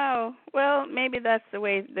 Wow. Well, maybe that's the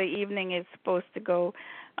way the evening is supposed to go.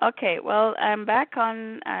 Okay, well, I'm back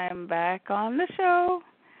on the show,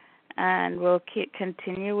 and we'll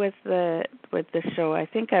continue with the show. I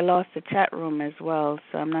think I lost the chat room as well,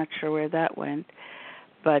 so I'm not sure where that went.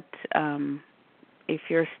 But if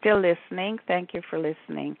you're still listening, thank you for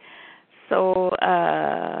listening. So,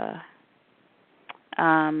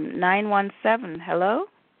 917, hello?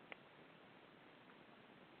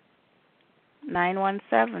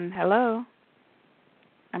 917, hello?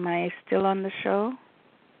 Am I still on the show?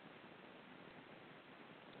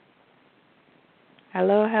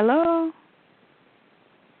 Hello, hello?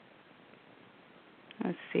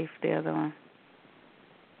 Let's see if the other one.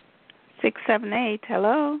 678,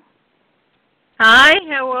 hello? Hi,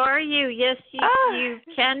 how are you? Yes, you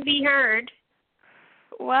can be heard.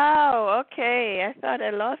 Wow, okay. I thought I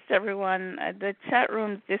lost everyone. The chat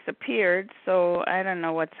rooms disappeared, so I don't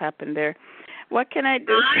know what's happened there. What can I do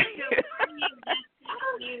for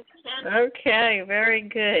you? Okay, very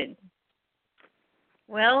good.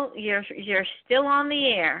 Well, you're still on the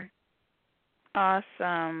air.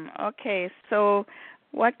 Awesome. Okay, so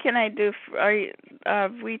what can I do?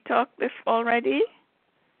 Have we talked this already?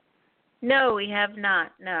 No, we have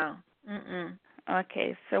not. No.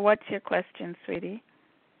 Okay, so what's your question, sweetie?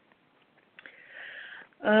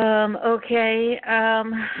 Okay.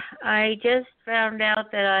 I just found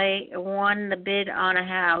out that I won the bid on a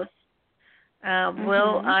house.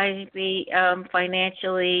 Will I be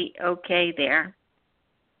financially okay there?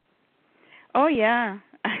 Oh, yeah.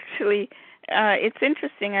 Actually, it's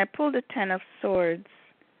interesting. I pulled a 10 of Swords.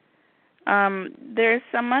 There's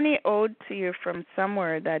some money owed to you from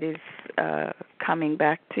somewhere that is coming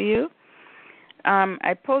back to you.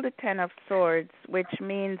 I pulled a 10 of Swords, which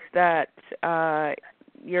means that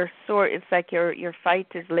your sword. It's like your fight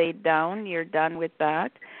is laid down. You're done with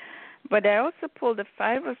that. But I also pulled the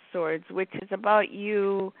Five of Swords, which is about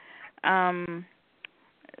you.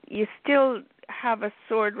 You still have a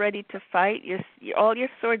sword ready to fight. All your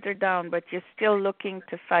swords are down, but you're still looking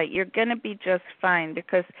to fight. You're going to be just fine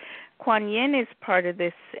because Kuan Yin is part of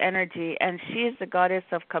this energy, and she is the goddess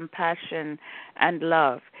of compassion and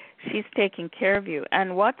love. She's taking care of you.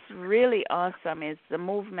 And what's really awesome is the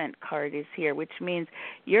movement card is here, which means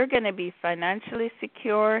you're going to be financially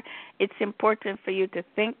secure. It's important for you to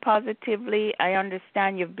think positively. I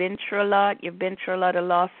understand you've been through a lot. You've been through a lot of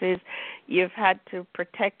losses. You've had to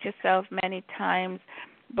protect yourself many times.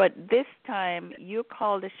 But this time, you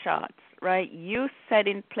call the shots, right? You set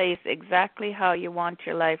in place exactly how you want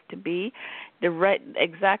your life to be,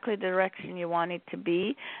 exactly the direction you want it to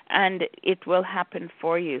be, and it will happen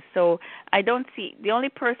for you. So I don't see, the only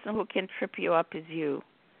person who can trip you up is you.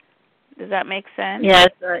 Does that make sense? Yes,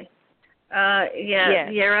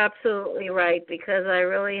 yes. You're absolutely right, because I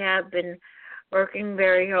really have been working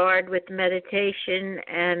very hard with meditation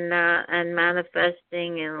and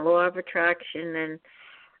manifesting and law of attraction,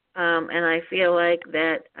 and I feel like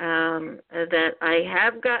that I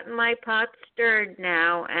have gotten my pot stirred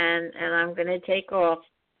now, and I'm going to take off.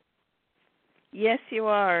 Yes, you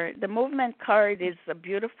are. The movement card is a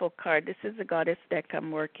beautiful card. This is the goddess deck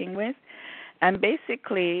I'm working with. And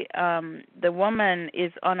basically, the woman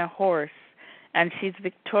is on a horse, and she's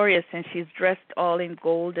victorious, and she's dressed all in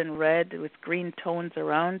gold and red with green tones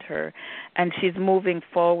around her, and she's moving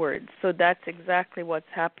forward. So that's exactly what's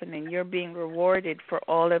happening. You're being rewarded for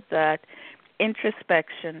all of that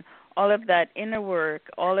introspection, all of that inner work,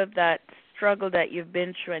 all of that struggle that you've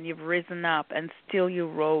been through, and you've risen up, and still you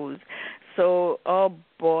rose. So, oh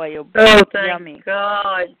boy, yummy. Thank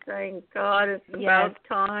God, it's about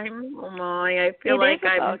time. Oh my, I feel like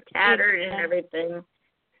I'm tattered and everything.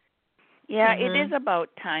 Yeah, It is about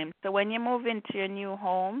time. So when you move into your new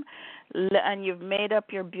home and you've made up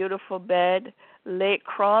your beautiful bed,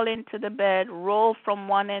 crawl into the bed, roll from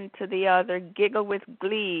one end to the other, giggle with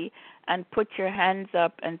glee, and put your hands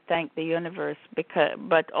up and thank the universe,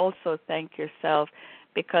 but also thank yourself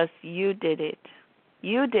because you did it.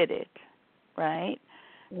 You did it, right?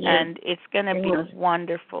 Yeah. And it's going to be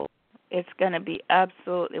wonderful. It's going to be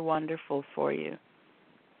absolutely wonderful for you.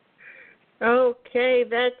 Okay,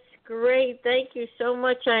 that's great. Thank you so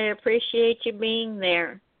much. I appreciate you being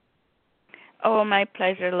there. Oh, my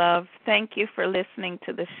pleasure, love. Thank you for listening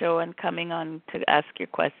to the show and coming on to ask your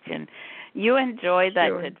question. You enjoy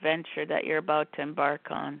that adventure that you're about to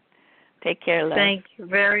embark on. Take care, love. Thank you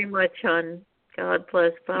very much, hon. God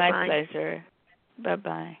bless. Bye-bye. My pleasure.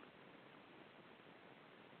 Bye-bye.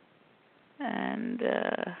 And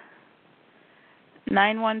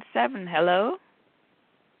 917, hello?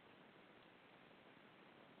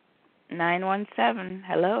 917,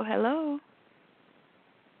 hello.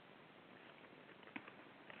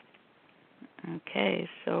 Okay,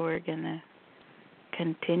 so we're going to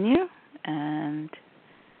continue. And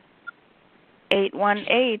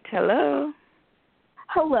 818, hello.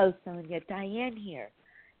 Hello, Sonia. Diane here.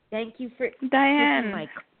 Thank you for Diane.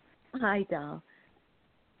 Hi, doll.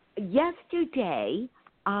 Yesterday,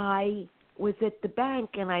 I was at the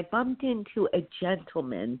bank and I bumped into a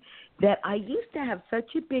gentleman that I used to have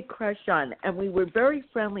such a big crush on, and we were very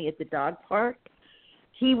friendly at the dog park.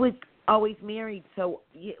 He was always married, so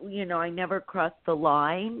I never crossed the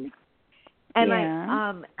line. And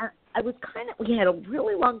I was we had a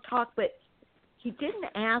really long talk, but he didn't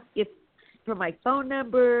ask for my phone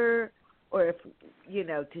number or if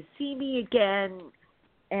to see me again.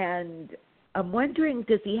 And I'm wondering,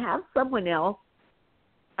 does he have someone else?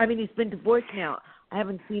 I mean, he's been divorced now. I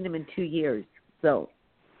haven't seen him in 2 years, so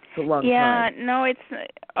it's a long time. Yeah, no, it's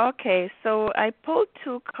okay. So I pulled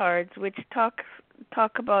two cards which talk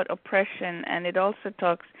about oppression, and it also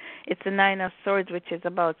it's a Nine of Swords, which is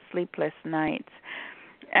about sleepless nights.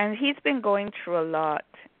 And he's been going through a lot.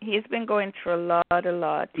 He's been going through a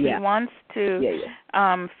lot. Yeah. He wants to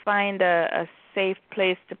find a safe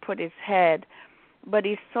place to put his head, but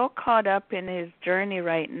he's so caught up in his journey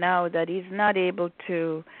right now that he's not able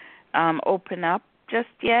to open up just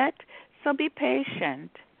yet. So be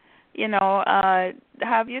patient.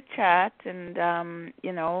 Have your chat and,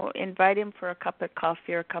 invite him for a cup of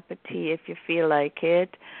coffee or a cup of tea if you feel like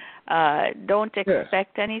it. Don't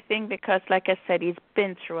expect anything because, like I said, he's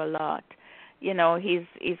been through a lot.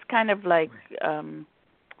 He's kind of like,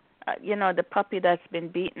 the puppy that's been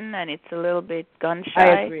beaten and it's a little bit gun shy.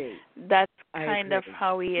 I agree. That's kind of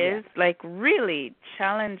how he is. Like really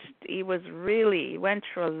challenged. He went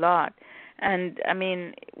through a lot. And I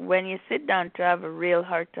mean, when you sit down to have a real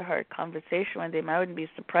heart-to-heart conversation with him, I wouldn't be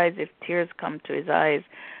surprised if tears come to his eyes,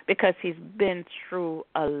 because he's been through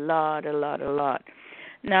a lot.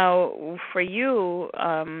 Now, for you,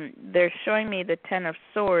 they're showing me the Ten of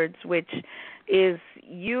Swords, which is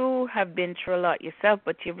you have been through a lot yourself,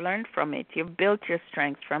 but you've learned from it. You've built your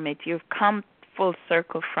strength from it. You've come full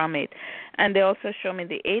circle from it. And they also show me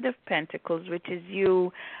the Eight of Pentacles, which is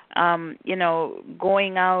you,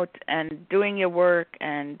 going out and doing your work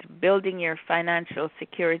and building your financial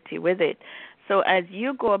security with it. So as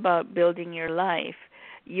you go about building your life,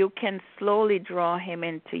 you can slowly draw him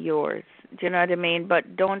into yours. Do you know what I mean?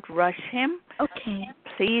 But don't rush him. Okay.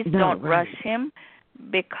 Please don't rush him,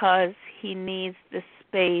 because he needs the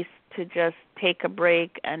space to just take a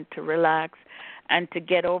break and to relax and to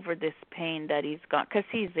get over this pain that he's got, because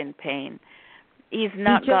he's in pain. He's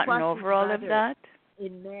not gotten over all of that.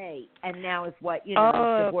 In May, and now is what,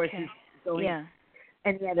 divorce is going. Yeah.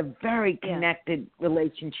 And he had a very connected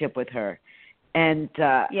relationship with her. And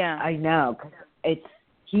I know.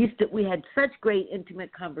 We had such great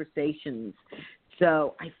intimate conversations.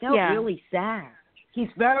 So I felt really sad. He's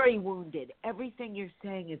very wounded. Everything you're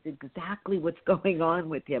saying is exactly what's going on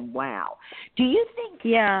with him. Wow. Do you think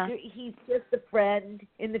he's just a friend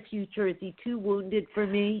in the future? Is he too wounded for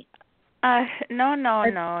me?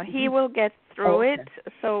 No. He will get through it.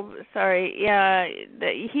 So, sorry. Yeah,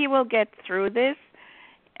 he will get through this.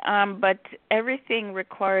 But everything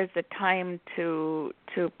requires a time to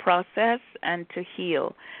process and to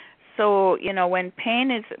heal. So, when pain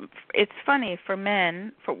is, it's funny for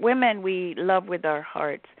men. For women, we love with our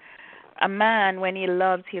hearts. A man, when he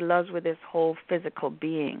loves with his whole physical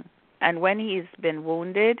being. And when he's been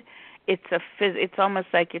wounded, it's almost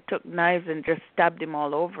like you took knives and just stabbed him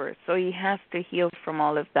all over. So he has to heal from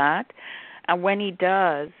all of that. And when he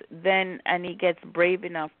does, and he gets brave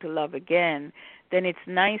enough to love again, then it's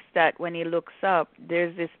nice that when he looks up,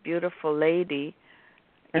 there's this beautiful lady,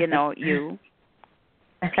 you,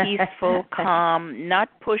 peaceful, calm, not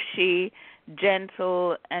pushy,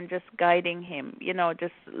 gentle, and just guiding him,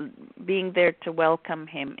 just being there to welcome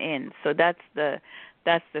him in. So that's the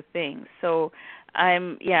thing. So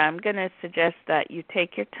I'm going to suggest that you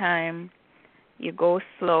take your time, you go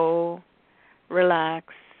slow,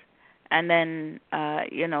 relax, and then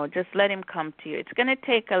just let him come to you. It's going to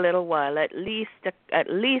take a little while, at least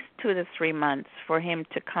 2 to 3 months for him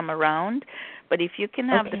to come around. But if you can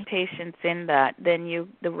have the patience in that, then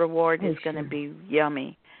the reward is going to be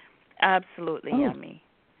yummy, absolutely yummy.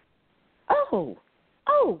 Oh,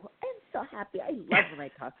 I'm so happy. I love when I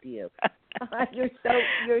talk to you. You're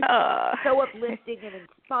so uplifting and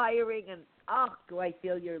inspiring, and do I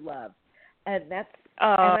feel your love? And that's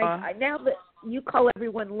I now that you call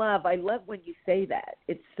everyone love, I love when you say that.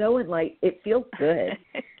 It's so it feels good.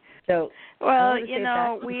 So well,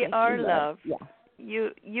 we are love. Yeah.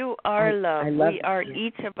 You are love. We are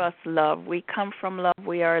each of us love. We come from love.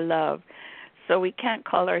 We are love. So we can't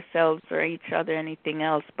call ourselves or each other anything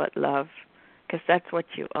else but love, because that's what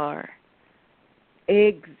you are.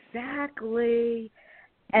 Exactly.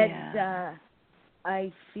 And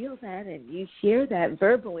I feel that, and you share that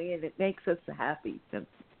verbally, and it makes us happy. So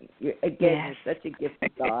you're such a gift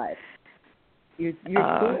of God. You're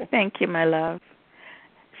cool. Thank you, my love.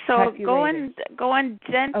 So go on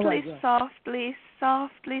gently, softly,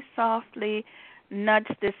 nudge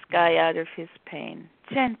this guy out of his pain.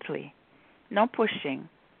 Gently. No pushing.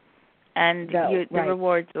 And the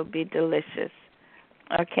rewards will be delicious.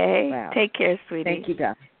 Okay? Wow. Take care, sweetie. Thank you,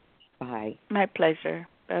 Doc. Bye. My pleasure.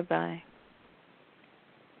 Bye-bye.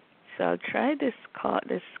 So I'll try this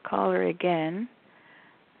caller again.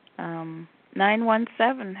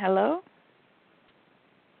 917, hello?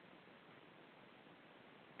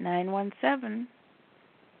 917.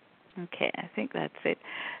 Okay, I think that's it.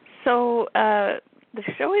 So the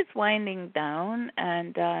show is winding down,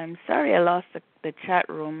 and I'm sorry I lost the chat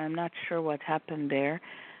room. I'm not sure what happened there,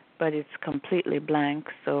 but it's completely blank,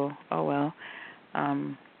 so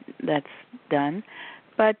that's done.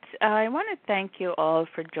 But I want to thank you all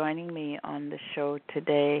for joining me on the show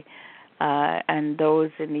today, and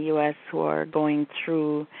those in the U.S. who are going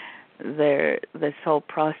through this whole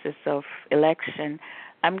process of election.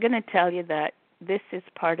 I'm going to tell you that this is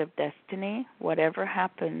part of destiny. Whatever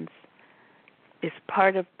happens is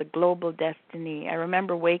part of the global destiny. I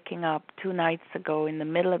remember waking up 2 nights ago in the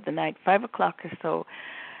middle of the night, 5 o'clock or so,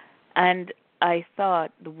 and I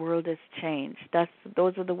thought the world has changed.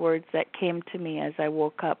 Those are the words that came to me as I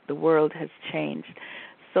woke up. The world has changed.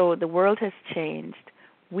 So the world has changed.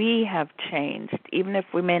 We have changed. Even if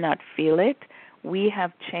we may not feel it, we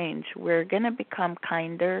have changed. We're going to become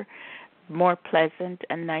kinder, more pleasant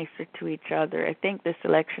and nicer to each other. I think this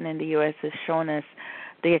election in the U.S. has shown us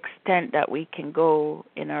the extent that we can go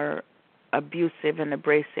in our abusive and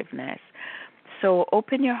abrasiveness. So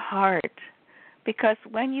open your heart, because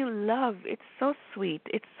when you love, it's so sweet,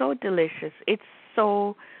 it's so delicious, it's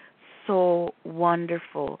so, so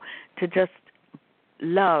wonderful to just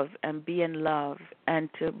love and be in love and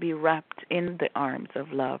to be wrapped in the arms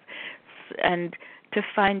of love and to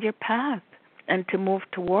find your path and to move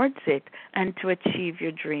towards it and to achieve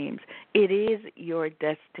your dreams. It is your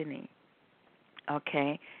destiny,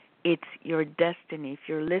 okay? It's your destiny. If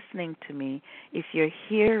you're listening to me, if you're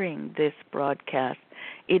hearing this broadcast,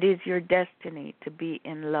 it is your destiny to be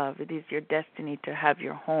in love. It is your destiny to have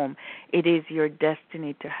your home. It is your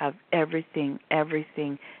destiny to have everything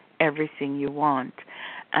you want.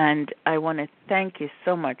 And I want to thank you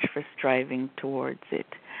so much for striving towards it.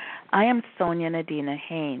 I am Sonia Nadina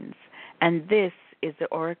Haynes, and this is the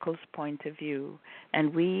Oracle's Point of View,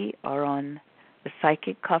 and we are on the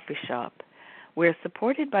Psychic Coffee Shop. We're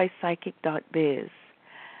supported by Psychic.biz,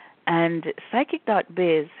 and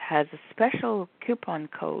Psychic.biz has a special coupon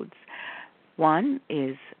codes. One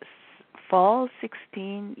is Fall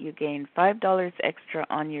 16, you gain $5 extra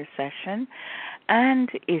on your session, and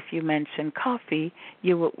if you mention coffee,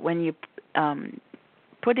 you will, when you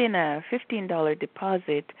put in a $15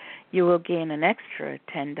 deposit, you will gain an extra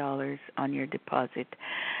 $10 on your deposit.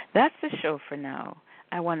 That's the show for now.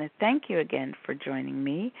 I want to thank you again for joining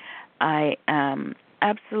me. I am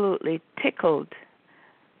absolutely tickled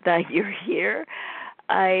that you're here.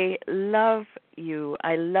 I love you.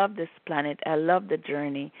 I love this planet. I love the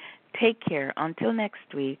journey. Take care. Until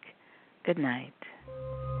next week, good night.